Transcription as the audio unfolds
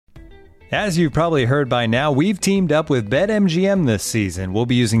As you've probably heard by now, we've teamed up with BetMGM this season. We'll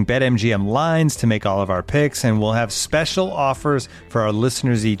be using BetMGM lines to make all of our picks, and we'll have special offers for our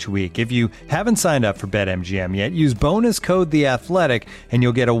listeners each week. If you haven't signed up for BetMGM yet, use bonus code The Athletic, and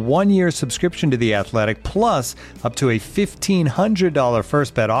you'll get a 1-year subscription to The Athletic, plus up to a $1,500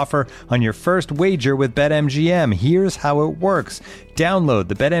 first bet offer on your first wager with BetMGM. Here's how it works. Download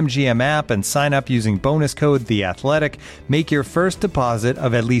the BetMGM app and sign up using bonus code The Athletic. Make your first deposit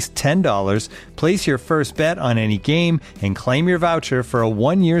of at least $10. Place your first bet on any game and claim your voucher for a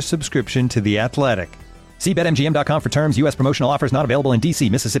 1-year subscription to The Athletic. See BetMGM.com for terms. U.S. promotional offers not available in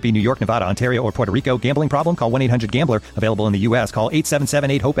D.C., Mississippi, New York, Nevada, Ontario, or Puerto Rico. Gambling problem? Call 1-800-GAMBLER. Available in the U.S. Call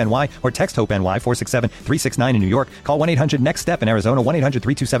 877-8-HOPE-NY or text HOPE-NY 467-369 in New York. Call 1-800-NEXT-STEP in Arizona.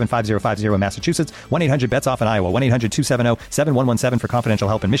 1-800-327-5050 in Massachusetts. 1-800-BETS-OFF in Iowa. 1-800-270-7117 for confidential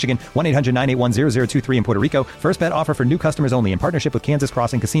help in Michigan. 1-800-981-0023 in Puerto Rico. First bet offer for new customers only in partnership with Kansas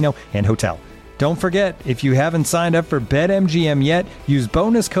Crossing Casino and Hotel. Don't forget, if you haven't signed up for BetMGM yet, use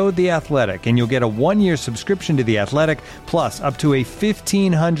bonus code The Athletic, and you'll get a 1-year subscription to The Athletic, plus up to a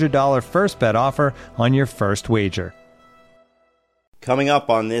 $1,500 first bet offer on your first wager. Coming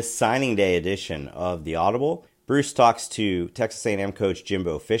up on this signing day edition of The Audible, Bruce talks to Texas A&M coach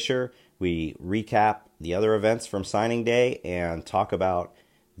Jimbo Fisher. We recap the other events from signing day and talk about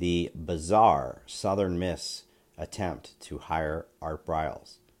the bizarre Southern Miss attempt to hire Art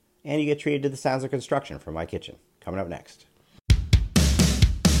Briles. And you get treated to the sounds of construction from my kitchen. Coming up next.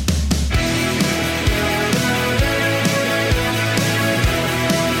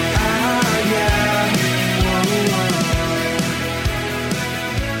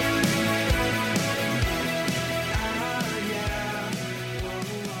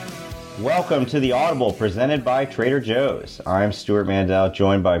 Welcome to The Audible, presented by Trader Joe's. I'm Stuart Mandel,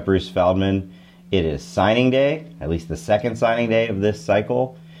 joined by Bruce Feldman. It is signing day, at least the second signing day of this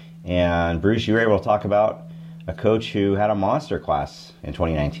cycle. And Bruce, you were able to talk about a coach who had a monster class in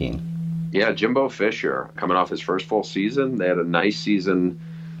 2019. Yeah, Jimbo Fisher, coming off his first full season. They had a nice season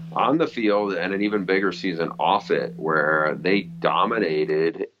on the field and an even bigger season off it, where they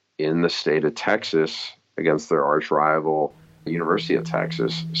dominated in the state of Texas against their arch rival, University of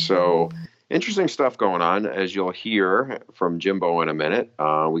Texas. So interesting stuff going on, as you'll hear from Jimbo in a minute.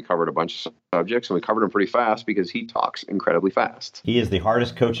 We covered a bunch of subjects, and we covered them pretty fast because he talks incredibly fast. He is the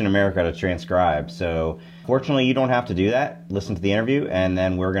hardest coach in America to transcribe. So fortunately, you don't have to do that. Listen to the interview, and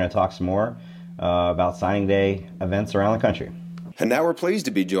then we're going to talk some more about signing day events around the country. And now we're pleased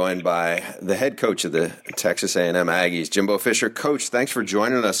to be joined by the head coach of the Texas A&M Aggies, Jimbo Fisher. Coach, thanks for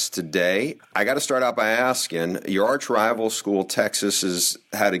joining us today. I got to start out by asking, your arch rival school, Texas, has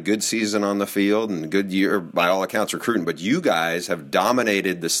had a good season on the field and a good year, by all accounts, recruiting, but you guys have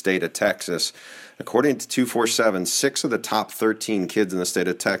dominated the state of Texas. According to 247, 6 of the top 13 kids in the state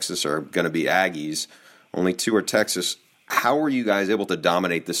of Texas are going to be Aggies. Only 2 are Texas. How were you guys able to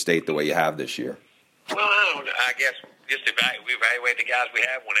dominate the state the way you have this year? Well, I guess just we evaluated the guys we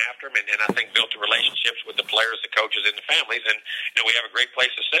have, went after them, and I think built the relationships with the players, the coaches, and the families. And we have a great place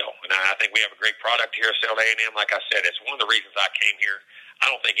to sell, and I think we have a great product here at A&M. Like I said, it's one of the reasons I came here.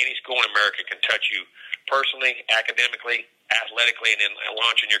 I don't think any school in America can touch you personally, academically, athletically, and then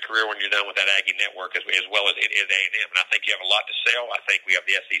launching your career when you're done with that Aggie network as well as it is A&M. And I think you have a lot to sell. I think we have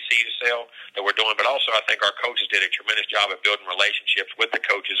the SEC to sell that we're doing, but also I think our coaches did a tremendous job of building relationships with the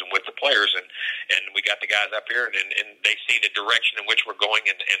coaches and with the players, and we got the guys up here, and they see the direction in which we're going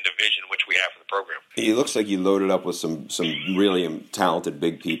and the vision in which we have for the program. It looks like you loaded up with some really talented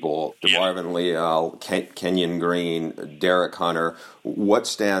big people. DeMarvin Leal, Kenyon Green, Derek Hunter. What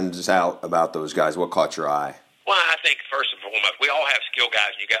stands out about those guys? What caught your eye? Well, I think first and foremost, we all have skill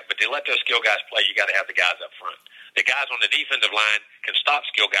guys, but to let those skill guys play, you got to have the guys up front. The guys on the defensive line can stop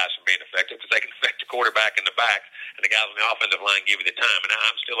skill guys from being effective because they can affect the quarterback in the back, and the guys on the offensive line give you the time. And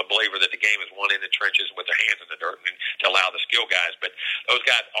I'm still a believer that the game is won in the trenches with their hands in the dirt and to allow the skill guys. But those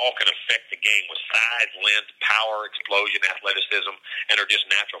guys all can affect the game with size, length, power, explosion, athleticism, and are just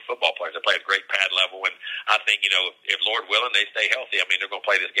natural football players. They play at a great pad level, and I think, if Lord willing, they stay healthy, they're going to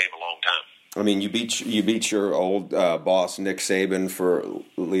play this game a long time. I mean, you beat your old boss Nick Saban for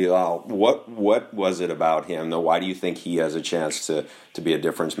Leal. What was it about him, though? Why do you think he has a chance to be a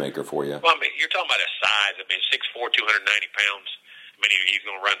difference maker for you? Well, you're talking about his size. 6'4", 290 pounds. He's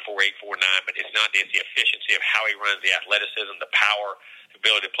going to run 4'8", 4'9", but it's not the efficiency of how he runs, the athleticism, the power, the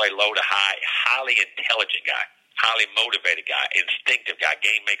ability to play low to high. Highly intelligent guy. highly motivated guy, instinctive guy.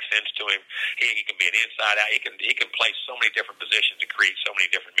 Game makes sense to him. He can be an inside out. He can play so many different positions to create so many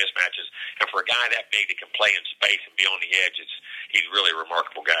different mismatches. And for a guy that big that can play in space and be on the edge, he's really a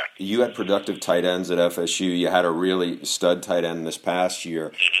remarkable guy. You had productive tight ends at FSU. You had a really stud tight end this past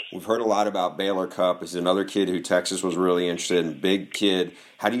year. Mm-hmm. We've heard a lot about Baylor Cupp. He's another kid who Texas was really interested in. Big kid.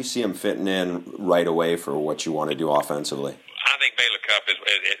 How do you see him fitting in right away for what you want to do offensively? I think Baylor Cupp is.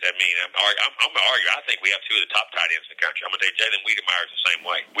 I'm going to argue. I think we have two of the top tight ends in the country. I'm going to say Jalen Wiedemeyer is the same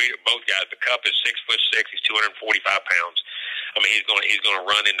way. Both guys. The Cupp is 6'6". He's 245 pounds. I mean, he's going to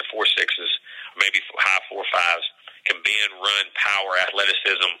run into 4.6s, maybe high 4.5s. Can bend, run, power,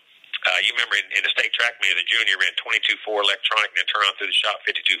 athleticism. You remember in the state track meet as a junior, ran 22.4 electronic and then turn on through the shot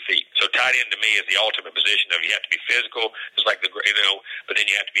 52 feet. So tight end to me is the ultimate position of you have to be physical, just like but then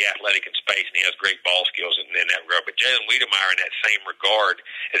you have to be athletic in space, and he has great ball skills in that regard. But Jalen Wiedemeyer in that same regard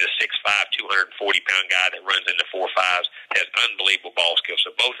is a 6'5", 240-pound guy that runs into 4.5s, has unbelievable ball skills.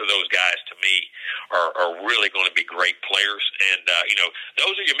 So both of those guys to me are really going to be great players, and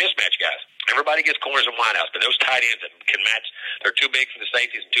those are your mismatch guys. Everybody gets corners and wideouts, but those tight ends that can match, they're too big for the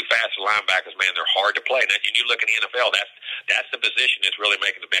safeties and too fast for linebackers, man, they're hard to play. And you look in the NFL, that's the position that's really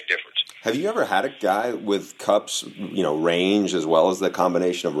making the big difference. Have you ever had a guy with Cupp's, range as well as the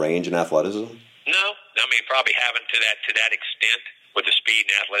combination of range and athleticism? No. I mean, probably haven't to that extent with the speed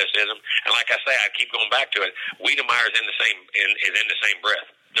and athleticism. And like I say, I keep going back to it. Wiedemeyer is in the same breath.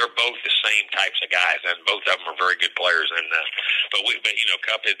 They're both the same types of guys, and both of them are very good players. And but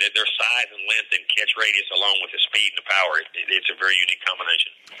Cupp, their size and length and catch radius, along with the speed and the power, it's a very unique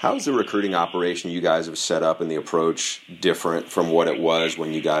combination. How is the recruiting operation you guys have set up and the approach different from what it was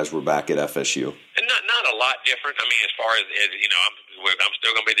when you guys were back at FSU? And not a lot different. I mean, as far as I'm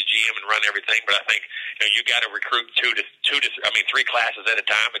still going to be the GM and run everything, but I think you got to recruit three classes at a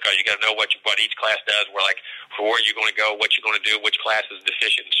time, because you got to know what each class does. For where you're going to go, what you're going to do, which class is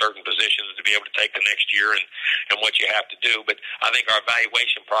deficient in certain positions to be able to take the next year, and what you have to do. But I think our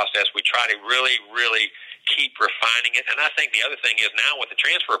evaluation process, we try to really, really keep refining it. And I think the other thing is now with the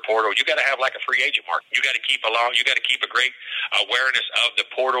transfer portal, you got to have like a free agent market. You got to keep a great awareness of the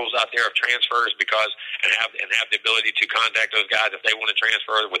portals out there of transfers, and have the ability to contact those guys if they want to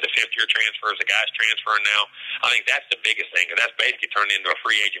transfer. With the fifth-year transfers, the guys transferring now, I think that's the biggest thing, because that's basically turned into a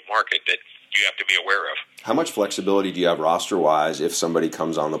free agent market that you have to be aware of. How much flexibility do you have roster-wise if somebody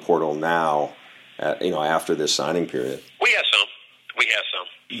comes on the portal now, after this signing period? We have some.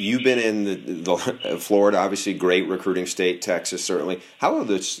 You've been in the Florida, obviously great recruiting state, Texas certainly. How are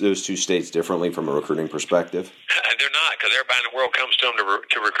those two states differently from a recruiting perspective? They're not, because everybody in the world comes to them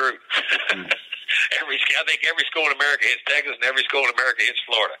to recruit. I think every school in America hits Texas, and every school in America hits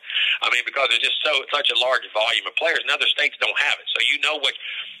Florida. I mean, because there's just such a large volume of players, and other states don't have it. So what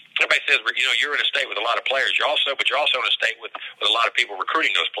everybody says, you're in a state with a lot of players. You're also in a state with a lot of people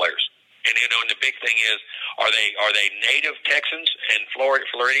recruiting those players. And and the big thing is, are they native Texans and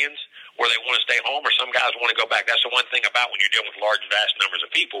Floridians where they want to stay home, or some guys want to go back? That's the one thing about when you're dealing with large, vast numbers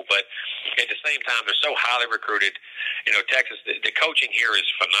of people. But at the same time, they're so highly recruited. Texas, the coaching here is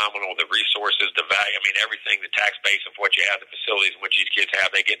phenomenal. The resources, the value, everything, the tax base of what you have, the facilities in which these kids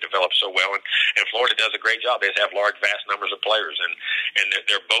have, they get developed so well. And Florida does a great job. They just have large, vast numbers of players, and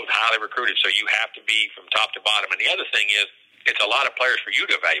they're both highly recruited. So you have to be from top to bottom. And the other thing is, it's a lot of players for you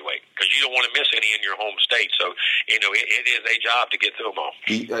to evaluate, because you don't want to miss any in your home state. So, it is a job to get through them all.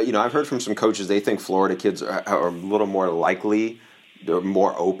 I've heard from some coaches, they think Florida kids are a little more likely, they're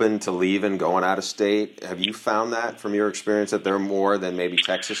more open to leaving, going out of state. Have you found that from your experience, that they're more than maybe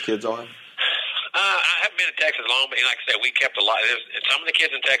Texas kids are? I haven't been in Texas long, but like I said, we kept a lot. Some of the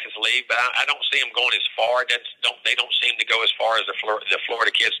kids in Texas leave, but I don't see them going as far. They don't seem to go as far as the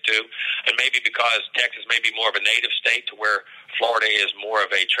Florida kids do, and maybe because Texas may be more of a native state, to where Florida is more of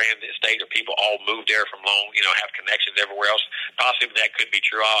a transit state, or people all move there from long, have connections everywhere else. Possibly that could be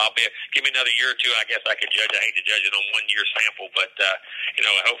true. Give me another year or two, I guess I could judge. I hate to judge it on 1 year sample, but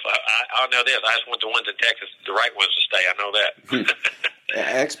hopefully I'll know this. I just want the ones in Texas, the right ones, to stay. I know that.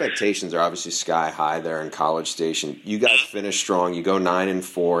 Expectations are obviously sky high there in College Station. You guys finish strong. You go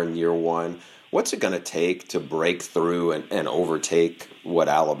 9-4 in year one. What's it going to take to break through and overtake what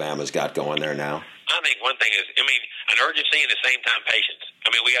Alabama's got going there now? I think one thing is, an urgency and at the same time patience.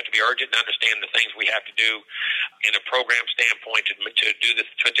 We have to be urgent and understand the things we have to do in a program standpoint to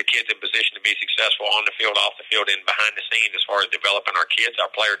put the kids in position to be successful on the field, off the field, and behind the scenes as far as developing our kids, our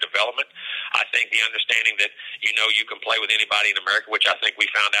player development. I think the understanding that you can play with anybody in America, which I think we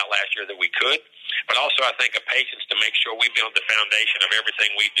found out last year. year that we could, but also I think a patience to make sure we build the foundation of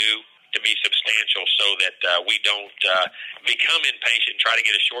everything we do to be substantial so that we don't become impatient and try to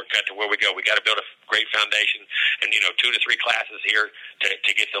get a shortcut to where we go. We got to build a great foundation and, 2 to 3 classes here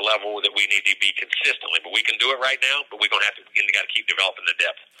to get the level that we need to be consistently. But we can do it right now, but we're going to have to got to keep developing the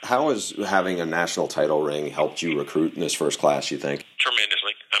depth. How has having a national title ring helped you recruit in this first class, you think?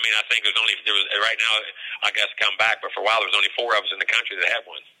 Tremendously. I mean, I think there was right now, I guess come back, but for a while there was only 4 of us in the country that had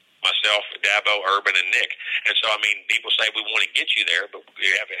one. Myself, Dabo, Urban, and Nick. And so, I mean, people say we want to get you there, but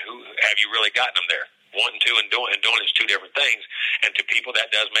have you really gotten them there? Wanting to and doing is 2 different things. And to people,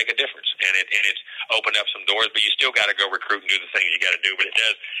 that does make a difference. And it's opened up some doors, but you still got to go recruit and do the things you got to do. But it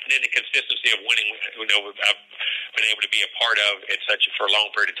does. And then the consistency of winning, I've been able to be a part of for a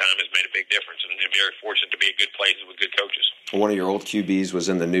long period of time has made a big difference. And I'm very fortunate to be at good places with good coaches. One of your old QBs was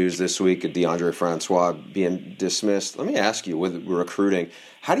in the news this week, DeAndre Francois being dismissed. Let me ask you, with recruiting,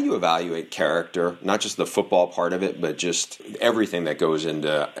 how do you evaluate character, not just the football part of it, but just everything that goes into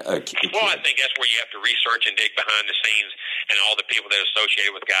a kid? Well, I think that's where you have to research and dig behind the scenes and all the people that are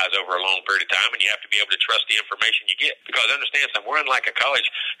associated with guys over a long period of time, and you have to be able to trust the information you get. Because understand something, we're unlike a college.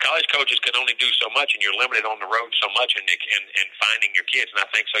 College coaches can only do so much, and you're limited on the road so much in finding your kids. And I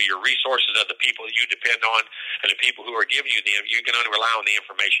think so your resources of the people that you depend on and the people who are giving you you can only rely on the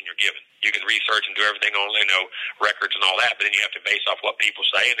information you're given. You can research and do everything on records and all that, but then you have to base off what people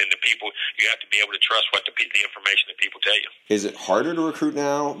say, and then the people, you have to be able to trust what the information that people tell you. Is it harder to recruit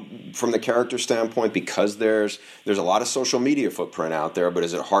now from the character standpoint because there's a lot of social media footprint out there, but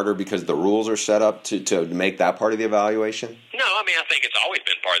is it harder because the rules are set up to make that part of the evaluation? No, I mean, I think it's always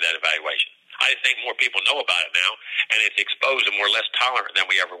been part of that evaluation. I think more people know about it now, and it's exposed, and we're less tolerant than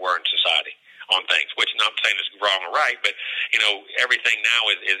we ever were in society on things, which I'm not saying is wrong or right, but, everything now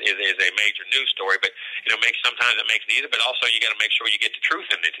is a major news story, but, sometimes it makes it easier, but also you got to make sure you get the truth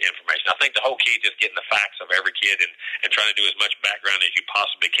in the information. I think the whole key is just getting the facts of every kid and trying to do as much background as you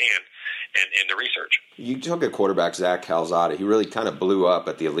possibly can in the research. You took a quarterback, Zach Calzada. He really kind of blew up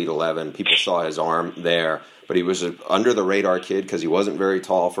at the Elite 11. People saw his arm there, but he was an under-the-radar kid because he wasn't very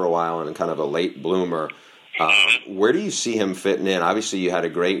tall for a while and kind of a late bloomer. Where do you see him fitting in? Obviously, you had a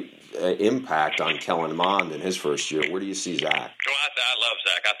great impact on Kellen Mond in his first year. Where do you see Zach? Well, I love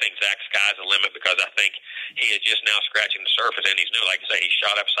Zach. I think Zach's sky's the limit because I think he is just now scratching the surface, and he's new. Like I say, he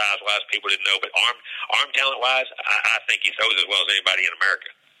shot up size-wise. People didn't know, but arm talent-wise, I think he throws as well as anybody in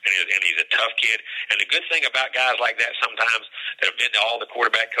America. And he's a tough kid. And the good thing about guys like that sometimes that have been to all the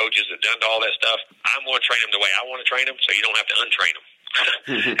quarterback coaches, that have done all that stuff, I'm going to train them the way I want to train them, so you don't have to untrain them.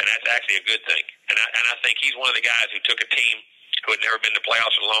 And that's actually a good thing. And I think he's one of the guys who took a team who had never been to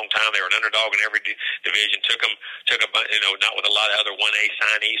playoffs in a long time. They were an underdog in every division. Took not with a lot of other 1A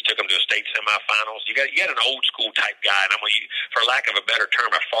signees. Took them to a state semifinals. You got an old school type guy, and I'm going to, for lack of a better term,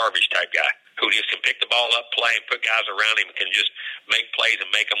 a Farvish type guy who just can pick the ball up, play, and put guys around him and can just make plays and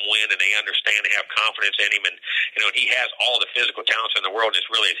make them win. And they understand, they have confidence in him, and he has all the physical talents in the world. And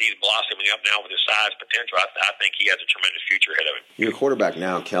it's really, as he's blossoming up now with his size potential, I think he has a tremendous future ahead of him. Your quarterback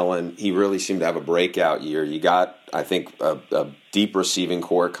now, Kellen, he really seemed to have a breakout year. You got, I think, a deep receiving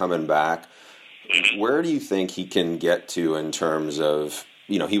core coming back. Mm-hmm. Where do you think he can get to in terms of,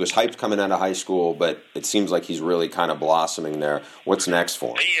 he was hyped coming out of high school, but it seems like he's really kind of blossoming there. What's next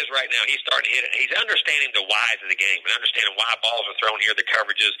for him? He is right now. He's starting to hit it. He's understanding the whys of the game and understanding why balls are thrown here, the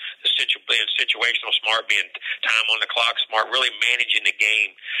coverages, being situational smart, being time on the clock smart, really managing the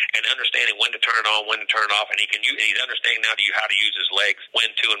game and understanding when to turn it on, when to turn it off. And he's understanding now how to use his legs,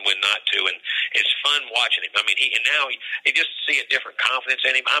 when to and when not to. And it's fun watching him. I mean, now you just see a different confidence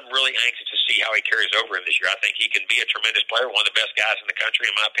in him. I'm really anxious to see how he carries over in this year. I think he can be a tremendous player, one of the best guys in the country,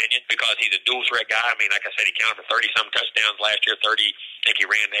 in my opinion, because he's a dual threat guy. I mean, like I said, he counted for 30-some touchdowns last year, 30, I think he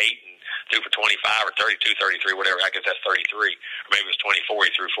ran 8 and threw for 25 or 32, 33, whatever. I guess that's 33. Or maybe it was 24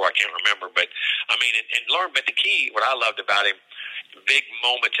 he threw for, I can't remember. But, I mean, but the key, what I loved about him, big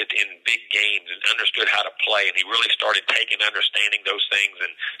moments in big games and understood how to play, and he really started understanding those things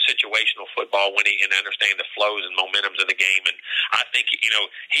and situational football and understanding the flows and momentums of the game. And I think,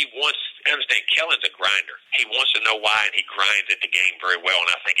 he wants to understand Kellen's a grinder. He wants to know why, and he grinds at the game very well,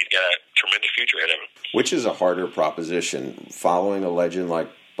 and I think he's got a tremendous future ahead of him. Which is a harder proposition, following a legend like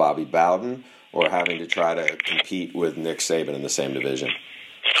Bobby Bowden or having to try to compete with Nick Saban in the same division?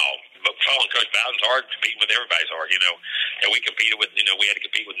 But following Coach Bowden's hard, competing with everybody's hard, And we competed with, we had to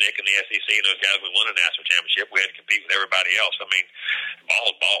compete with Nick and the SEC and those guys. We won a national championship. We had to compete with everybody else. I mean, ball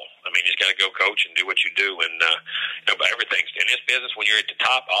is ball. I mean, you just got to go coach and do what you do. And, but everything's in this business, when you're at the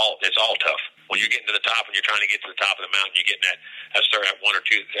top, it's all tough. When you're getting to the top and you're trying to get to the top of the mountain, you're getting that one or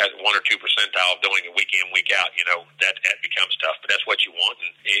two percentile of doing it week in, week out. That becomes tough, but that's what you want,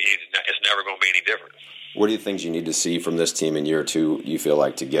 and it's never going to be any different. What do you think you need to see from this team in year two, you feel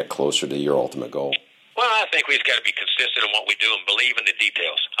like, to get closer to your ultimate goal? Well, I think we've got to be consistent in what we do and believe in the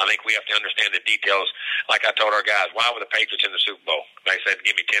details. I think we have to understand the details. Like I told our guys, why were the Patriots in the Super Bowl? They said,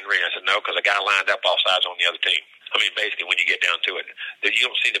 give me 10 rings. I said, no, because a guy lined up all sides on the other team. I mean, basically, when you get down to it, you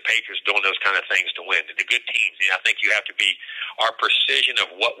don't see the Patriots doing those kind of things to win. The good teams, I think you have to be our precision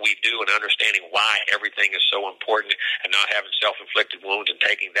of what we do and understanding why everything is so important and not having self-inflicted wounds and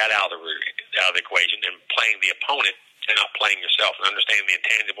taking that out of the equation and playing the opponent and not playing yourself, and understanding the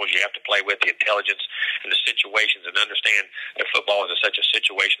intangibles you have to play with, the intelligence and the situations, and understand that football is such a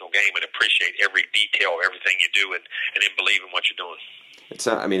situational game and appreciate every detail of everything you do and then believe in what you're doing. It's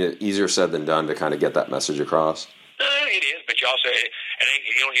easier said than done to kind of get that message across. It is, but you also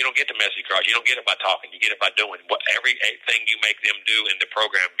you don't get the message across. You don't get it by talking. You get it by doing everything you make them do in the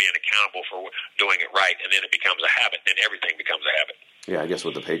program, being accountable for doing it right, and then it becomes a habit. Then everything becomes a habit. Yeah, I guess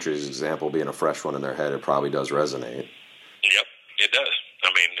with the Patriots example being a fresh one in their head, it probably does resonate. Yep, it does.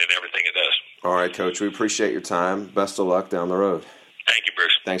 In everything it does. All right, Coach, we appreciate your time. Best of luck down the road. Thank you,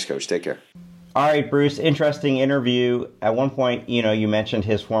 Bruce. Thanks, Coach. Take care. All right, Bruce, interesting interview. At one point, you mentioned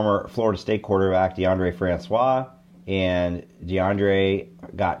his former Florida State quarterback, DeAndre Francois, and DeAndre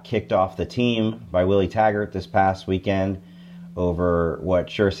got kicked off the team by Willie Taggart this past weekend over what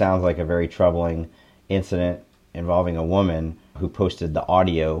sure sounds like a very troubling incident involving a woman who posted the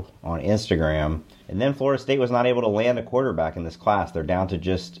audio on Instagram. And then Florida State was not able to land a quarterback in this class. They're down to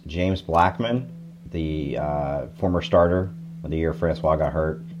just James Blackman, the former starter the year Francois got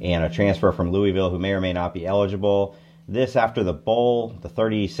hurt, and a transfer from Louisville who may or may not be eligible. This after the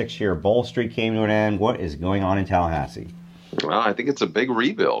 36-year bowl streak came to an end. What is going on in Tallahassee? Well, I think it's a big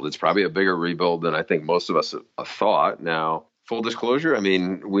rebuild. It's probably a bigger rebuild than I think most of us thought. Now, full disclosure,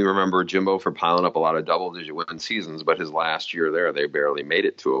 we remember Jimbo for piling up a lot of double-digit win seasons, but his last year there, they barely made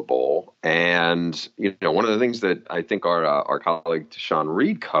it to a bowl. And, one of the things that I think our colleague Sean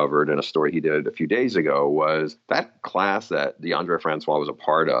Reed covered in a story he did a few days ago was that class that DeAndre Francois was a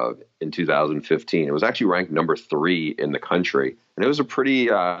part of in 2015. It was actually ranked number 3 in the country. And it was a pretty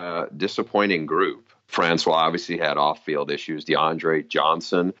disappointing group. Francois obviously had off-field issues. DeAndre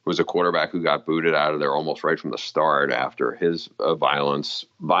Johnson was a quarterback who got booted out of there almost right from the start after his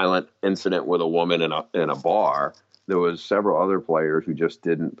violent incident with a woman in a bar. There was several other players who just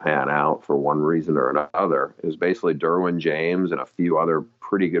didn't pan out for one reason or another. It was basically Derwin James and a few other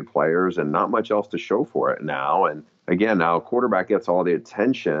pretty good players and not much else to show for it now. And again, now a quarterback gets all the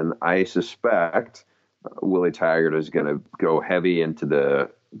attention. I suspect Willie Taggart is going to go heavy into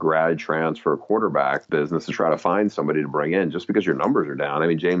the grad transfer quarterback business to try to find somebody to bring in just because your numbers are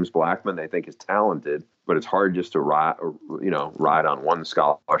down. James Blackman, they think, is talented, but it's hard just to ride on one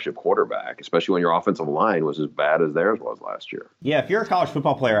scholarship quarterback, especially when your offensive line was as bad as theirs was last year. Yeah, if you're a college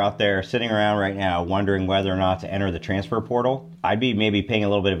football player out there sitting around right now wondering whether or not to enter the transfer portal, I'd be maybe paying a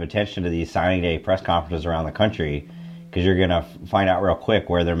little bit of attention to these signing day press conferences around the country, because you're going to find out real quick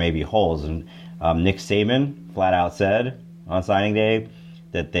where there may be holes. And Nick Saban flat out said on signing day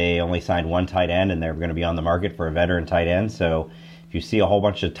that they only signed one tight end and they're going to be on the market for a veteran tight end. So if you see a whole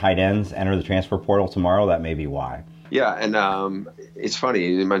bunch of tight ends enter the transfer portal tomorrow, that may be why. Yeah, and it's funny,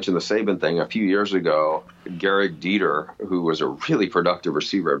 you mentioned the Saban thing. A few years ago, Garrick Dieter, who was a really productive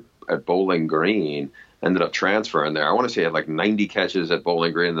receiver at Bowling Green, ended up transferring there. I want to say he had like 90 catches at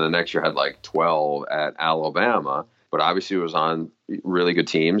Bowling Green, and then the next year had like 12 at Alabama. But obviously it was on really good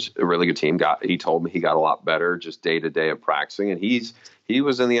teams, a really good team. He told me he got a lot better just day to day of practicing. And he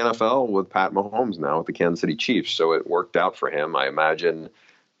was in the NFL with Pat Mahomes now with the Kansas City Chiefs. So it worked out for him. I imagine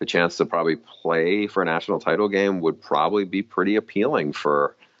the chance to probably play for a national title game would probably be pretty appealing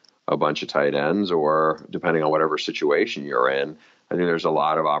for a bunch of tight ends, or depending on whatever situation you're in. I think there's a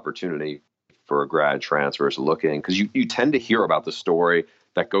lot of opportunity for grad transfers looking, because you tend to hear about the story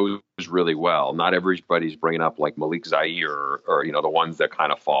that goes really well. Not everybody's bringing up like Malik Zaire or the ones that kind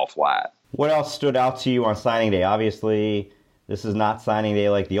of fall flat. What else stood out to you on signing day? Obviously, this is not signing day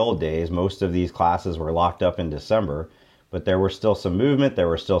like the old days. Most of these classes were locked up in December, but there were still some movement. There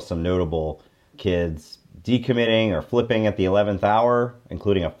were still some notable kids decommitting or flipping at the 11th hour,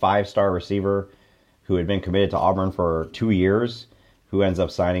 including a 5-star receiver who had been committed to Auburn for 2 years, who ends up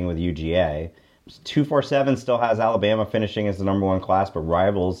signing with UGA. 247 still has Alabama finishing as the number 1 class, but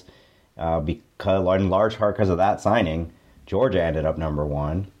rivals, because in large part because of that signing, Georgia ended up number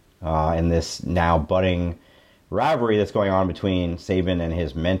 1 in this now budding rivalry that's going on between Saban and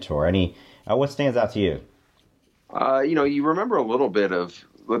his mentor. What stands out to you? You remember a little bit of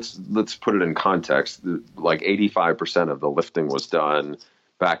let's put it in context. Like 85% of the lifting was done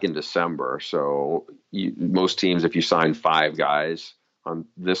back in December. So most teams, if you sign 5 guys on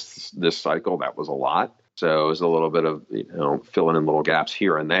this cycle, that was a lot. So it was a little bit of filling in little gaps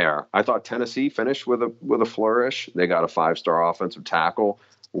here and there. I thought Tennessee finished with a flourish. They got a 5-star offensive tackle.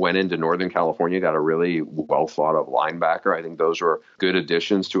 Went into Northern California, got a really well thought of linebacker. I think those were good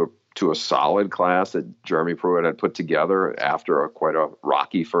additions to a solid class that Jeremy Pruitt had put together after quite a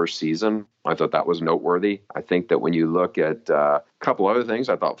rocky first season. I thought that was noteworthy. I think that when you look at a couple other things,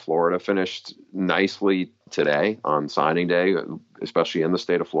 I thought Florida finished nicely today on signing day, especially in the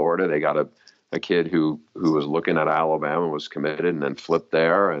state of Florida. They got a kid who was looking at Alabama, was committed, and then flipped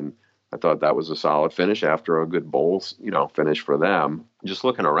there. And I thought that was a solid finish after a good bowl, finish for them. Just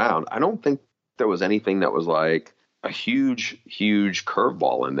looking around, I don't think there was anything that was like a huge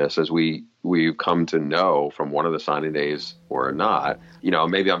curveball in this, as we've come to know from one of the signing days or not.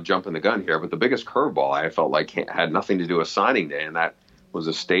 Maybe I'm jumping the gun here, but the biggest curveball I felt like had nothing to do with signing day, and that was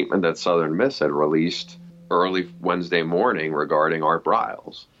a statement that Southern Miss had released early Wednesday morning regarding Art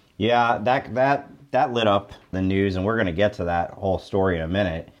Briles. Yeah, that lit up the news, and we're going to get to that whole story in a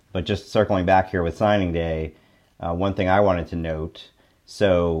minute. But just circling back here with signing day, one thing I wanted to note.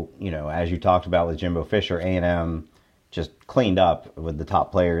 So, as you talked about with Jimbo Fisher, A&M just cleaned up with the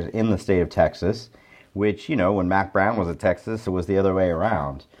top players in the state of Texas, which, when Mac Brown was at Texas, it was the other way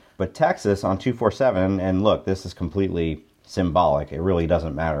around. But Texas on 247, and look, this is completely symbolic. It really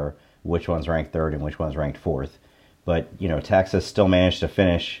doesn't matter which one's ranked third and which one's ranked fourth. But, Texas still managed to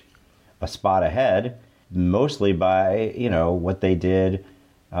finish a spot ahead, mostly by, what they did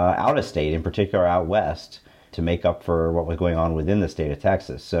out of state, in particular out west, to make up for what was going on within the state of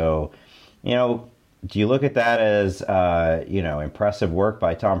Texas. So, do you look at that as, impressive work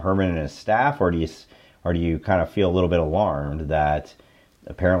by Tom Herman and his staff, or do you kind of feel a little bit alarmed that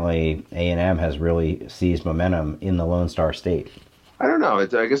apparently A&M has really seized momentum in the Lone Star State? I don't know.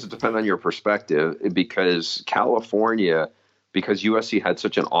 I guess it depends on your perspective, because California, because USC had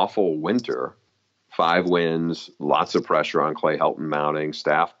such an awful winter, 5 wins, lots of pressure on Clay Helton mounting,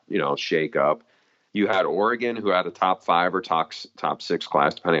 staff, shake up. You had Oregon, who had a top 5 or top 6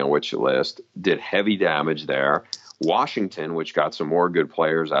 class, depending on which list, did heavy damage there. Washington, which got some more good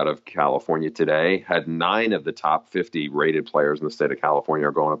players out of California today, had 9 of the top 50 rated players in the state of California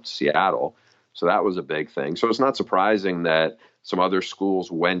are going up to Seattle. So that was a big thing. So it's not surprising that some other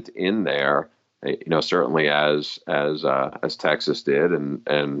schools went in there, certainly as Texas did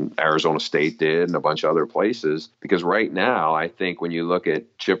and Arizona State did and a bunch of other places. Because right now, I think when you look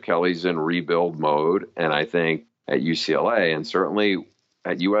at Chip Kelly's in rebuild mode, and I think at UCLA and certainly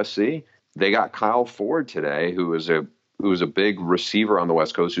at USC, they got Kyle Ford today, who was a big receiver on the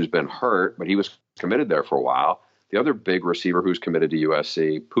West Coast who's been hurt, but he was committed there for a while. The other big receiver who's committed to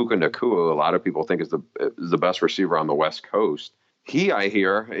USC, Puka Nacua, a lot of people think is the best receiver on the West Coast. I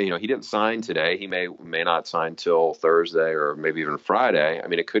hear, he didn't sign today. He may not sign till Thursday or maybe even Friday. I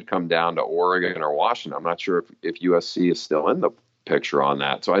mean, it could come down to Oregon or Washington. I'm not sure if USC is still in the picture on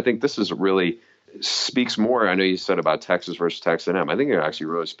that. So I think this is really speaks more. I know you said about Texas versus Texas A&M. I think it actually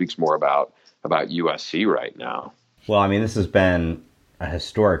really speaks more about USC right now. Well, I mean, this has been a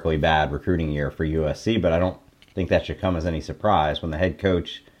historically bad recruiting year for USC, but I don't think that should come as any surprise when the head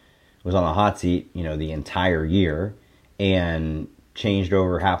coach was on the hot seat, the entire year and changed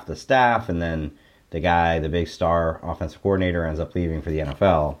over half the staff, and then the big star offensive coordinator, ends up leaving for the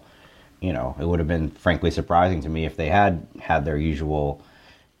NFL. It would have been frankly surprising to me if they had their usual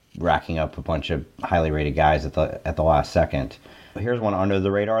racking up a bunch of highly rated guys at the last second. Here's one under the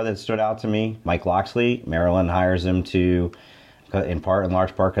radar that stood out to me. Mike Locksley, Maryland hires him in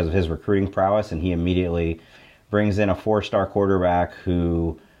large part because of his recruiting prowess, and he immediately brings in a 4-star quarterback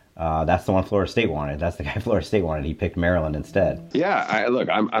who that's the one Florida State wanted. That's the guy Florida State wanted. He picked Maryland instead. Yeah, I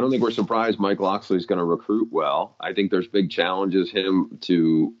don't think we're surprised Mike Locksley's going to recruit well. I think there's big challenges him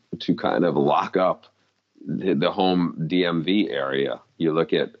to kind of lock up the home DMV area. You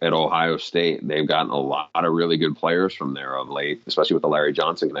look at Ohio State, they've gotten a lot of really good players from there of late, especially with the Larry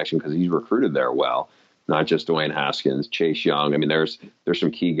Johnson connection, because he's recruited there well. Not just Dwayne Haskins, Chase Young. I mean, there's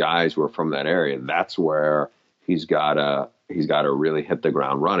some key guys who are from that area. That's where he's got to really hit the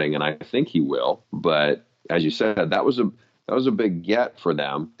ground running, and I think he will. But as you said, that was a big get for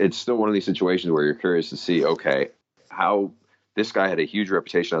them. It's still one of these situations where you're curious to see, okay, how this guy had a huge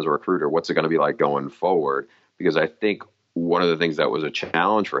reputation as a recruiter. What's it going to be like going forward? Because I think one of the things that was a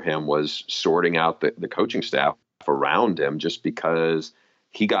challenge for him was sorting out the coaching staff around him, just because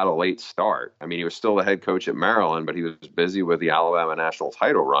he got a late start. I mean, he was still the head coach at Maryland, but he was busy with the Alabama national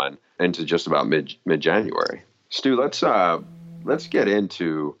title run into just about mid-January. Stu, let's let's get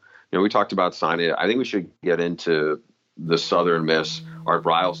into, we talked about signing. I think we should get into the Southern Miss Art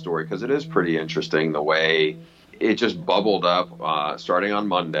Briles story, because it is pretty interesting the way it just bubbled up starting on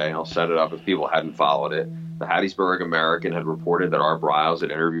Monday. I'll set it up if people hadn't followed it. The Hattiesburg American had reported that Art Briles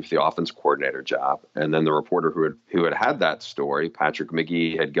had interviewed for the offense coordinator job. And then the reporter who had that story, Patrick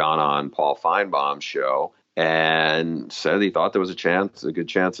McGee, had gone on Paul Feinbaum's show and said he thought there was a good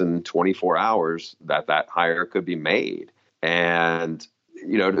chance in 24 hours that hire could be made. And,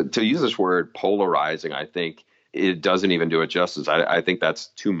 to use this word polarizing, I think it doesn't even do it justice. I think that's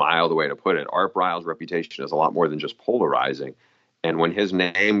too mild a way to put it. Art Briles' reputation is a lot more than just polarizing. And when his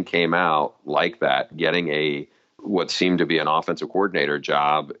name came out like that, getting what seemed to be an offensive coordinator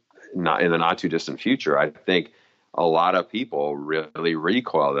job not in the not too distant future, I think a lot of people really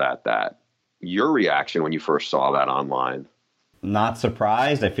recoiled at that. Your reaction when you first saw that online? Not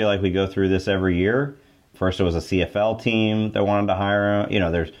surprised. I feel like we go through this every year. First, it was a CFL team that wanted to hire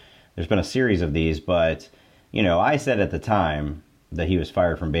him. There's been a series of these, but I said at the time that he was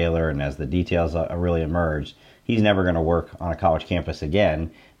fired from Baylor, and as the details really emerged, he's never going to work on a college campus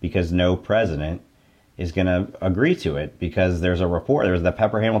again because no president is going to agree to it, because there's the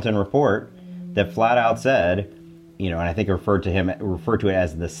Pepper Hamilton report that flat out said, and I think referred to it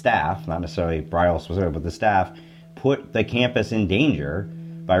as the staff, not necessarily Briles specifically, but the staff put the campus in danger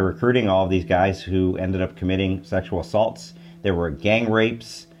by recruiting all of these guys who ended up committing sexual assaults. There were gang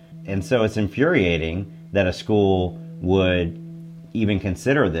rapes. And so it's infuriating that a school would even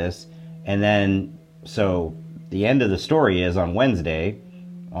consider this. And then, so the end of the story is on Wednesday,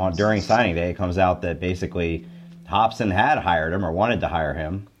 during signing day, it comes out that basically Hobson had hired him or wanted to hire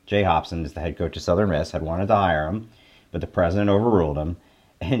him. Jay Hobson is the head coach of Southern Miss, had wanted to hire him, but the president overruled him.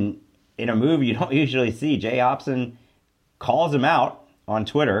 And in a move you don't usually see, Jay Hobson calls him out on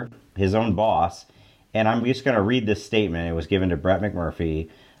Twitter, his own boss. And I'm just going to read this statement. It was given to Brett McMurphy.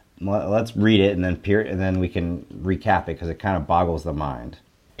 Let's read it, and then we can recap it, because it kind of boggles the mind.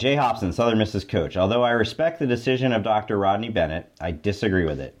 Jay Hobson, Southern Miss's coach. Although I respect the decision of Dr. Rodney Bennett, I disagree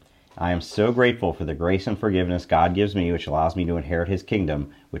with it. I am so grateful for the grace and forgiveness God gives me, which allows me to inherit his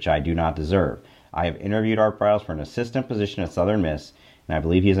kingdom, which I do not deserve. I have interviewed Art Briles for an assistant position at Southern Miss, and I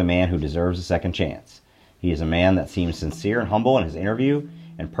believe he is a man who deserves a second chance. He is a man that seems sincere and humble in his interview,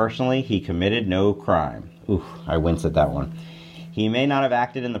 and personally, he committed no crime. Ooh, I wince at that one. He may not have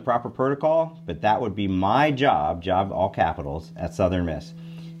acted in the proper protocol, but that would be my job all capitals, at Southern Miss.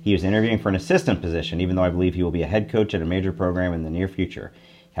 He was interviewing for an assistant position, even though I believe he will be a head coach at a major program in the near future.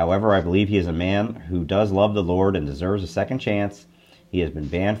 However, I believe he is a man who does love the Lord and deserves a second chance. He has been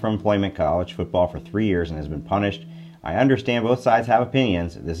banned from employment college football for 3 years and has been punished. I understand both sides have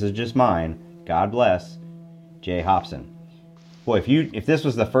opinions. This is just mine. God bless. Jay Hobson. Boy, if this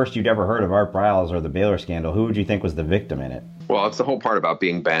was the first you'd ever heard of Art Briles or the Baylor scandal, who would you think was the victim in it? Well, it's the whole part about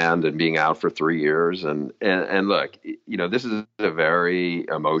being banned and being out for 3 years. And look, this is a very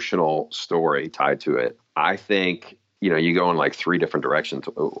emotional story tied to it. I think, you go in like 3 different directions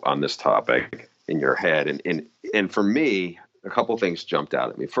on this topic in your head. And for me, a couple things jumped out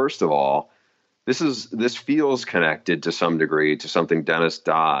at me. First of all, this feels connected to some degree to something Dennis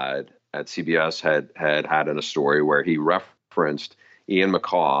Dodd at CBS had in a story where he referenced Ian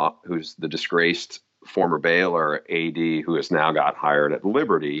McCaw, who's the disgraced former Baylor AD who has now got hired at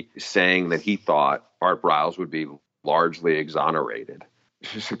Liberty, saying that he thought Art Briles would be largely exonerated.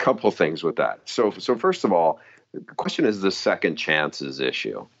 Just a couple of things with that. So first of all, the question is the second chances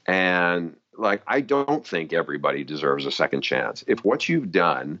issue. And I don't think everybody deserves a second chance. If what you've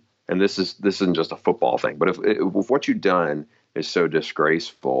done, and this isn't just a football thing, but if what you've done is so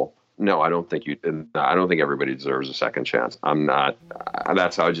disgraceful, no, I don't think everybody deserves a second chance. I'm not.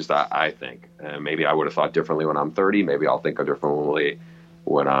 That's how I think. Maybe I would have thought differently when I'm 30. Maybe I'll think differently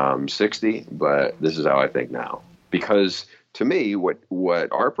when I'm 60. But this is how I think now. Because to me, what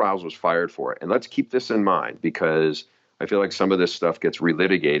Art Briles was fired for, and let's keep this in mind, because I feel like some of this stuff gets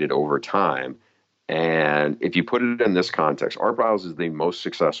relitigated over time. And if you put it in this context, Art Briles is the most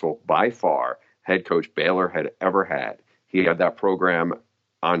successful, by far, head coach Baylor had ever had. He had that program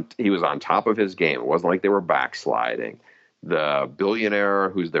he was on top of his game. It wasn't like they were backsliding. The billionaire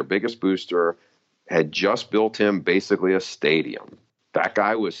who's their biggest booster had just built him basically a stadium. That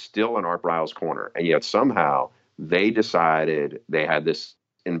guy was still in Art Briles' corner. And yet somehow they decided they had this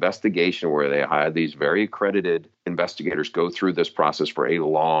investigation where they had these very accredited investigators go through this process for a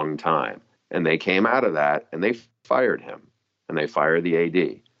long time. And they came out of that and they fired him and they fired the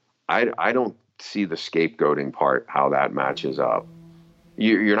AD. I don't see the scapegoating part, how that matches up.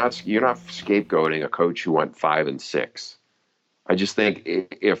 You're not scapegoating a coach who went 5-6. I just think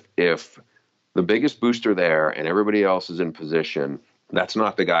if the biggest booster there and everybody else is in position, that's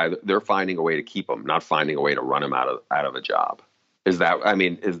not the guy. They're finding a way to keep him, not finding a way to run him out of a job. Is that, I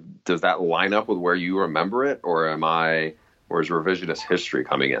mean, does that line up with where you remember it, or is revisionist history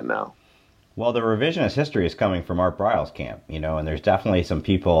coming in now? Well, the revisionist history is coming from Art Briles' camp, and there's definitely some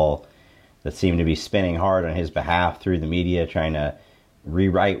people that seem to be spinning hard on his behalf through the media, trying to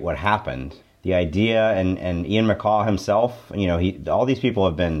rewrite what happened. The idea, and Ian McCaw himself, all these people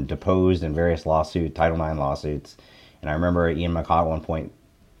have been deposed in various lawsuits, Title IX lawsuits. And I remember Ian McCaw at one point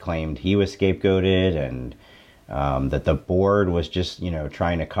claimed he was scapegoated, and that the board was just,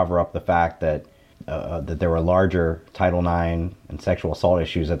 trying to cover up the fact that there were larger Title IX and sexual assault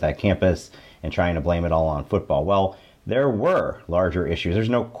issues at that campus and trying to blame it all on football. Well, there were larger issues. There's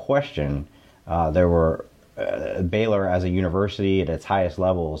no question. There were Baylor as a university at its highest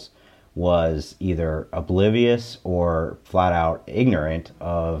levels was either oblivious or flat out ignorant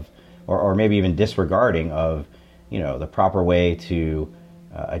of, or maybe even disregarding of, the proper way to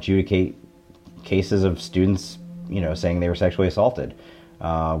adjudicate cases of students, saying they were sexually assaulted,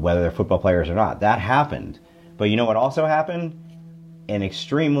 whether they're football players or not. That happened. But you know what also happened? An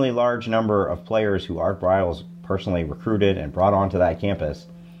extremely large number of players who Art Briles personally recruited and brought onto that campus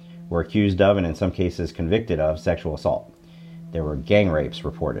were accused of, and in some cases convicted of, sexual assault. There were gang rapes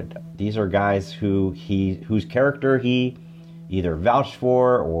reported. These are guys whose character he either vouched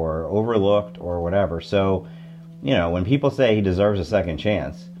for or overlooked or whatever. So, when people say he deserves a second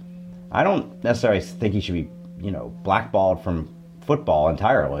chance, I don't necessarily think he should be, blackballed from football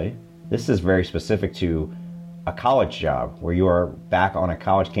entirely. This is very specific to a college job where you are back on a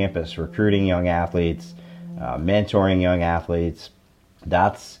college campus recruiting young athletes, mentoring young athletes.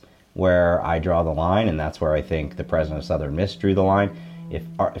 That's where I draw the line, and that's where I think the president of Southern Miss drew the line. If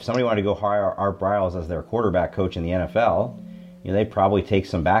somebody wanted to go hire Art Briles as their quarterback coach in the NFL, they'd probably take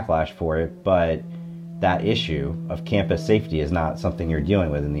some backlash for it, but that issue of campus safety is not something you're dealing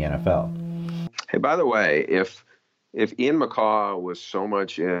with in the NFL. Hey, by the way, if Ian McCaw was so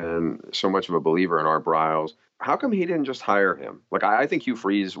much of a believer in Art Briles, how come he didn't just hire him? Like, I think Hugh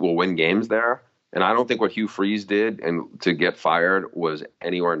Freeze will win games there, and I don't think what Hugh Freeze did and to get fired was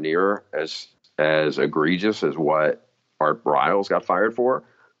anywhere near as egregious as what Art Briles got fired for.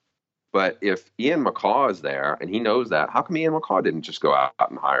 But if Ian McCaw is there and he knows that, how come Ian McCaw didn't just go out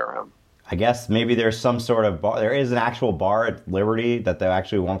and hire him? I guess maybe there's some sort of bar. There is an actual bar at Liberty that they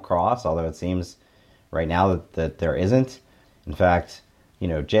actually won't cross, although it seems right now that there isn't. In fact,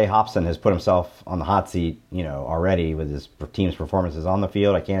 Jay Hopson has put himself on the hot seat, already with his team's performances on the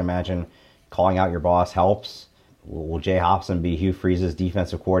field. I can't imagine calling out your boss helps. Will Jay Hopson be Hugh Freeze's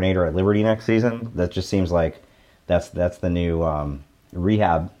defensive coordinator at Liberty next season? That just seems like that's the new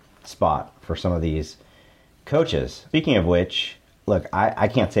rehab spot for some of these coaches. Speaking of which, look, I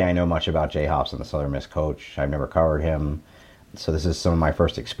can't say I know much about Jay Hopson, the Southern Miss coach. I've never covered him, so this is some of my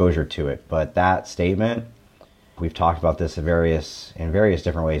first exposure to it. But that statement, we've talked about this in various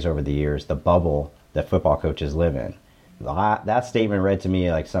different ways over the years, the bubble that football coaches live in. That statement read to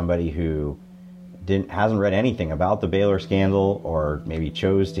me like somebody who hasn't read anything about the Baylor scandal, or maybe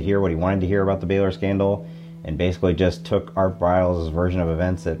chose to hear what he wanted to hear about the Baylor scandal, and basically just took Art Briles' version of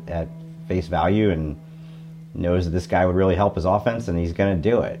events at face value and knows that this guy would really help his offense and he's going to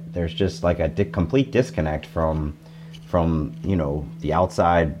do it. There's just like a complete disconnect from the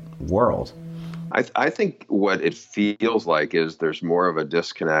outside world. I think what it feels like is there's more of a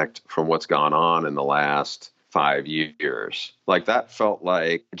disconnect from what's gone on in the last 5 years. Like, that felt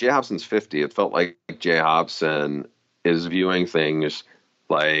like Jay Hobson's 50. It felt like Jay Hobson is viewing things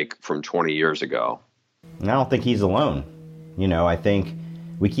like from 20 years ago. And I don't think he's alone. I think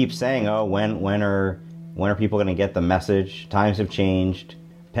we keep saying, oh, when are people going to get the message? Times have changed.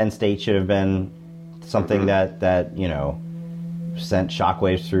 Penn State should have been something that sent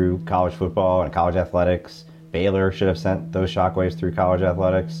shockwaves through college football and college athletics. Baylor should have sent those shockwaves through college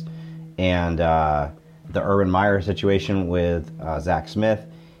athletics. And the Urban Meyer situation with Zach Smith.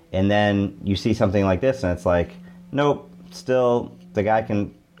 And then you see something like this, and it's like, nope, still the guy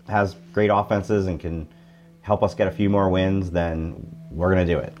has great offenses and can help us get a few more wins, then we're going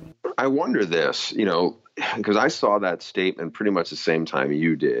to do it. I wonder this, because I saw that statement pretty much the same time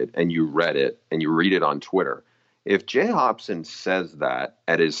you did, and you read it, and you read it on Twitter. If Jay Hobson says that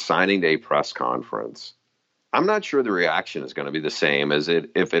at his signing day press conference, I'm not sure the reaction is going to be the same as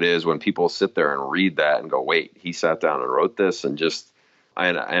if it is when people sit there and read that and go, wait, he sat down and wrote this, and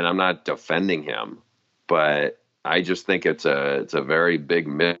I'm not defending him, but I just think it's a very big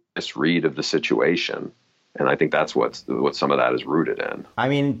misread of the situation. And I think that's what some of that is rooted in. I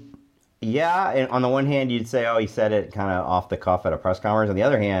mean, yeah, and on the one hand, you'd say, oh, he said it kind of off the cuff at a press conference. On the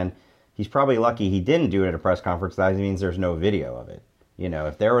other hand, he's probably lucky he didn't do it at a press conference. That means there's no video of it.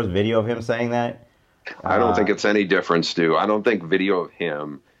 If there was video of him saying that, I don't think it's any different, Stu. I don't think video of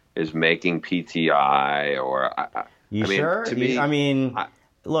him is making PTI or. Sure? To me,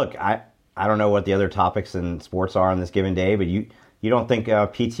 Look, I don't know what the other topics in sports are on this given day, but you don't think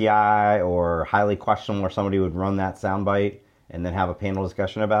PTI or highly questionable or somebody would run that soundbite and then have a panel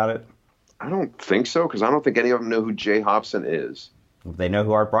discussion about it? I don't think so, because I don't think any of them know who Jay Hobson is. They know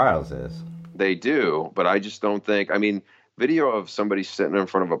who Art Briles is. They do, but I just don't think. Video of somebody sitting in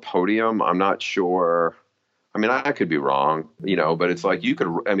front of a podium, I'm not sure. I could be wrong, but it's like you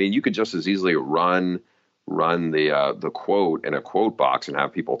could just as easily run the quote in a quote box and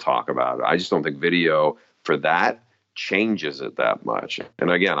have people talk about it. I just don't think video for that changes it that much.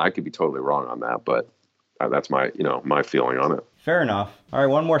 And again, I could be totally wrong on that, but that's my feeling on it. Fair enough. All right,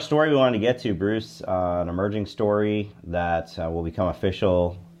 one more story we wanted to get to, Bruce. An emerging story that will become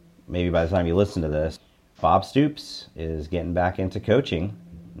official maybe by the time you listen to this. Bob Stoops is getting back into coaching.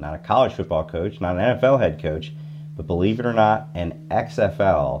 Not a college football coach, not an NFL head coach, but believe it or not, an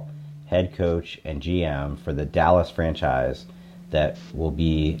XFL head coach and GM for the Dallas franchise that will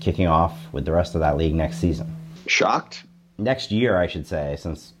be kicking off with the rest of that league next season. Shocked? Next year, I should say,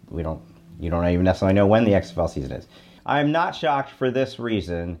 since you don't even necessarily know when the XFL season is. I'm not shocked for this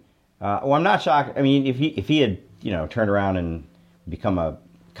reason. I'm not shocked. If he had turned around and become a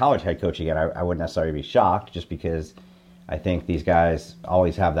college head coach again, I wouldn't necessarily be shocked, just because I think these guys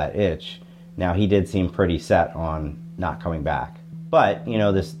always have that itch. Now, he did seem pretty set on not coming back. But,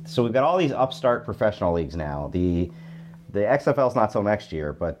 so we've got all these upstart professional leagues now. The XFL's not till next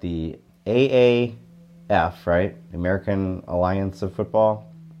year, but the AAF, right? American Alliance of Football,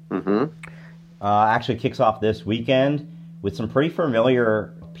 actually kicks off this weekend with some pretty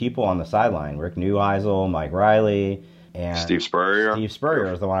familiar people on the sideline. Rick Neuheisel, Mike Riley, and Steve Spurrier. Steve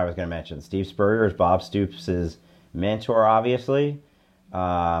Spurrier is the one I was going to mention. Steve Spurrier is Bob Stoops' mentor, obviously.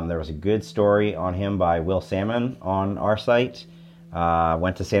 There was a good story on him by Will Salmon on our site.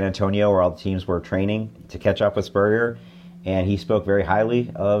 Went to San Antonio where all the teams were training to catch up with Spurrier, and he spoke very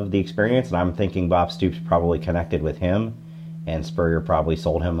highly of the experience, and I'm thinking Bob Stoops probably connected with him, and Spurrier probably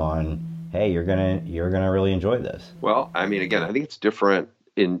sold him on, hey, you're gonna really enjoy this. Well, again, I think it's different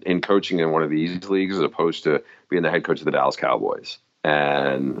in coaching in one of these leagues as opposed to being the head coach of the Dallas Cowboys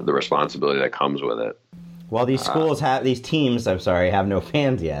and the responsibility that comes with it. Well, these teams have no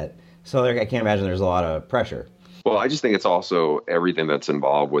fans yet, so I can't imagine there's a lot of pressure. Well, I just think it's also everything that's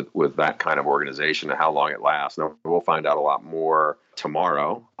involved with that kind of organization and how long it lasts. Now, we'll find out a lot more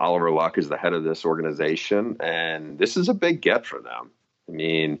tomorrow. Oliver Luck is the head of this organization, and this is a big get for them.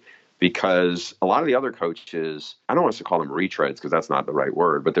 Because a lot of the other coaches, I don't want to call them retreads because that's not the right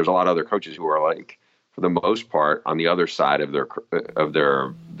word, but there's a lot of other coaches who are for the most part, on the other side of their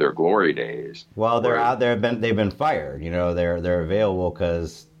glory days. Well, they're out there. They've been fired. They're available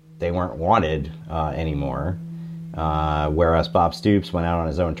because they weren't wanted anymore. Whereas Bob Stoops went out on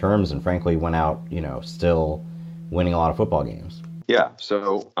his own terms and frankly went out, still winning a lot of football games. Yeah.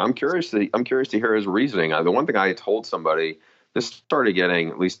 So I'm curious to hear his reasoning. The one thing I told somebody, this started getting,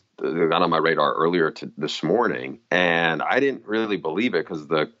 at least got on my radar earlier this morning, and I didn't really believe it because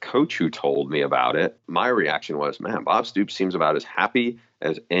the coach who told me about it, my reaction was, man, Bob Stoops seems about as happy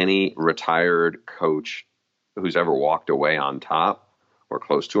as any retired coach who's ever walked away on top or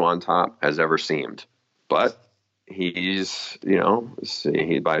close to on top has ever seemed. But he's,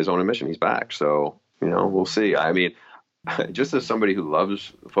 by his own admission, he's back. So, we'll see. Just as somebody who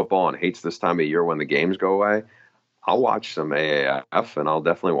loves football and hates this time of year when the games go away, I'll watch some AAF and I'll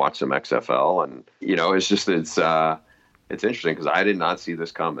definitely watch some XFL. And, it's interesting because I did not see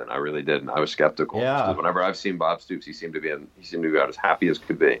this coming. I really didn't. I was skeptical. Yeah. Whenever I've seen Bob Stoops, he seemed to be about as happy as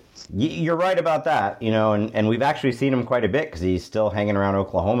could be. You're right about that, and we've actually seen him quite a bit because he's still hanging around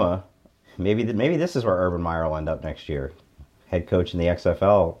Oklahoma. Maybe this is where Urban Meyer will end up next year, head coach in the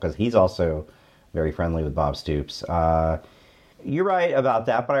XFL, because he's also very friendly with Bob Stoops. You're right about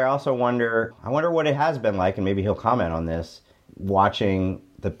that, but I also wonder what it has been like, and maybe he'll comment on this, watching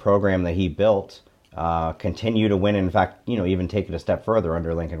the program that he built continue to win. In fact, even take it a step further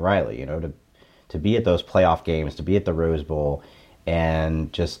under Lincoln Riley. To be at those playoff games, to be at the Rose Bowl,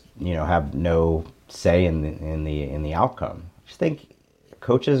 and just have no say in the outcome. I just think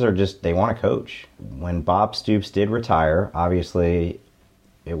coaches they want to coach. When Bob Stoops did retire, obviously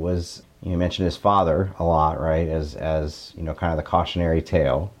it was, you mentioned his father a lot, right? As kind of the cautionary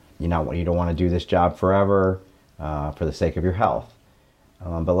tale. You don't want to do this job forever for the sake of your health.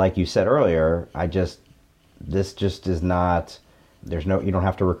 But like you said earlier, this just is not. You don't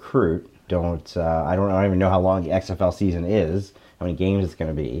have to recruit. I don't even know how long the XFL season is, how many games it's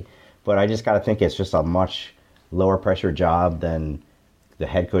going to be. but I just got to think it's just a much lower pressure job than the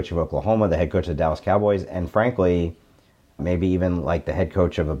head coach of Oklahoma, the head coach of the Dallas Cowboys, and frankly, maybe even like the head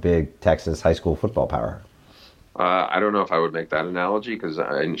coach of a big Texas high school football power. I don't know if I would make that analogy, because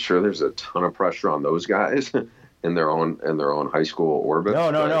I'm sure there's a ton of pressure on those guys in their own high school orbit.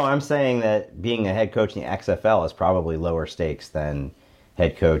 No. I'm saying that being a head coach in the XFL is probably lower stakes than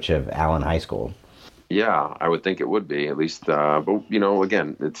head coach of Allen High School. Yeah, I would think it would be, at least. But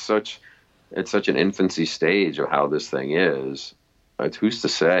again, it's such an infancy stage of how this thing is. Who's to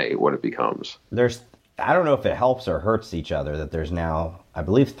say what it becomes? I don't know if it helps or hurts each other that there's now, I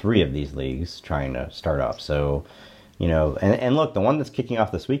believe, 3 of these leagues trying to start up. So, and look, the one that's kicking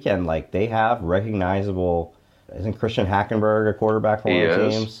off this weekend, like they have recognizable. Isn't Christian Hackenberg a quarterback for one of the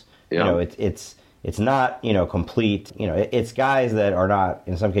teams? Yeah. It's not complete. It's guys that are not,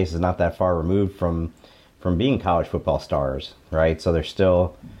 in some cases, not that far removed from being college football stars, right? So they're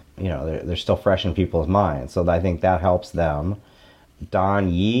still, they're still fresh in people's minds. So I think that helps them.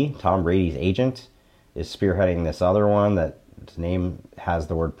 Don Yee, Tom Brady's agent, is spearheading this other one that his name has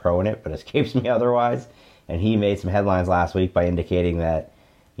the word pro in it, but escapes me otherwise. And he made some headlines last week by indicating that,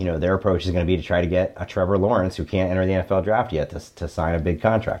 their approach is going to be to try to get a Trevor Lawrence, who can't enter the NFL draft yet, to sign a big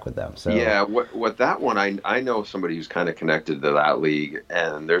contract with them. So yeah, what that one, I know somebody who's kind of connected to that league,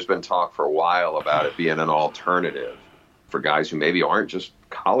 and there's been talk for a while about it being an alternative for guys who maybe aren't just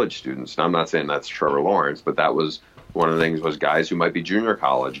college students. Now, I'm not saying that's Trevor Lawrence, but that was one of the things, was guys who might be junior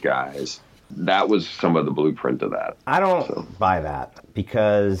college guys. That was some of the blueprint of that. I don't buy that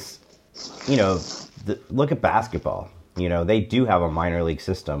because, look at basketball. They do have a minor league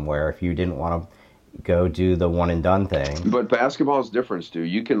system where if you didn't want to go do the one and done thing. But basketball is different, Stu.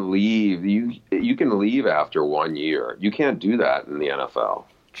 You can leave. You can leave after 1 year. You can't do that in the NFL.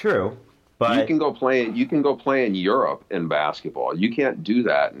 True, but you can go play. You can go play in Europe in basketball. You can't do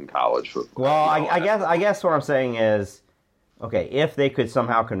that in college football. Well, I guess what I'm saying is, okay, if they could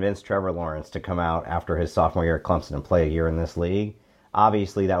somehow convince Trevor Lawrence to come out after his sophomore year at Clemson and play a year in this league,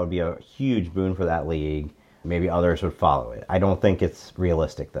 obviously that would be a huge boon for that league. Maybe others would follow it. I don't think it's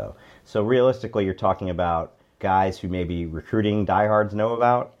realistic, though. So realistically, you're talking about guys who maybe recruiting diehards know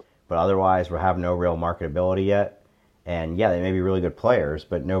about, but otherwise will have no real marketability yet. And yeah, they may be really good players,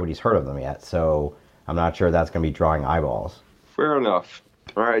 but nobody's heard of them yet. So I'm not sure that's going to be drawing eyeballs. Fair enough.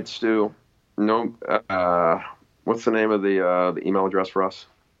 All right, Stu. No, what's the name of the email address for us?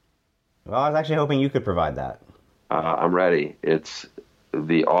 Well, I was actually hoping you could provide that. I'm ready. It's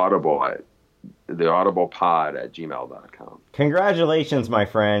the audiblepod at gmail.com. Congratulations, my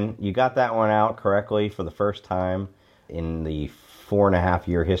friend. You got that one out correctly for the first time in the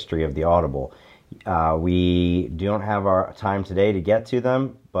 4.5-year history of the Audible. We don't have our time today to get to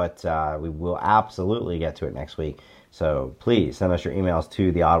them, but we will absolutely get to it next week. So please send us your emails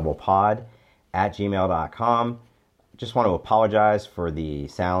to theaudiblepod at gmail.com. Just want to apologize for the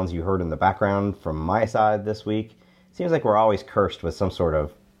sounds you heard in the background from my side this week. Seems like we're always cursed with some sort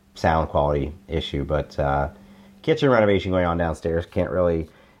of sound quality issue, but kitchen renovation going on downstairs. Can't really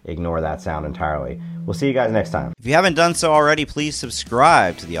ignore that sound entirely. We'll see you guys next time. If you haven't done so already, please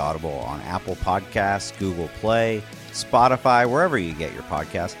subscribe to The Audible on Apple Podcasts, Google Play, Spotify, wherever you get your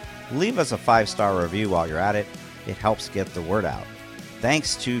podcasts. Leave us a 5-star review while you're at it. It helps get the word out.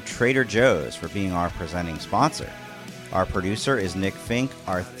 Thanks to Trader Joe's for being our presenting sponsor. Our producer is Nick Fink.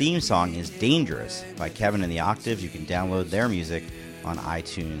 Our theme song is Dangerous by Kevin and the Octaves. You can download their music on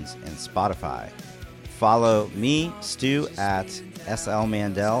iTunes and Spotify. Follow me, Stu, at SL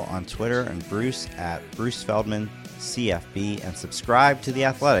Mandel on Twitter, and Bruce at Bruce Feldman CFB, and subscribe to The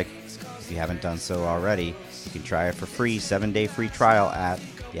Athletic if you haven't done so already. You can try it for free, 7-day free trial at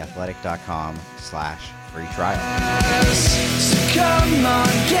theathletic.com/free trial. So come on,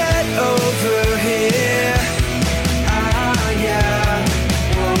 get over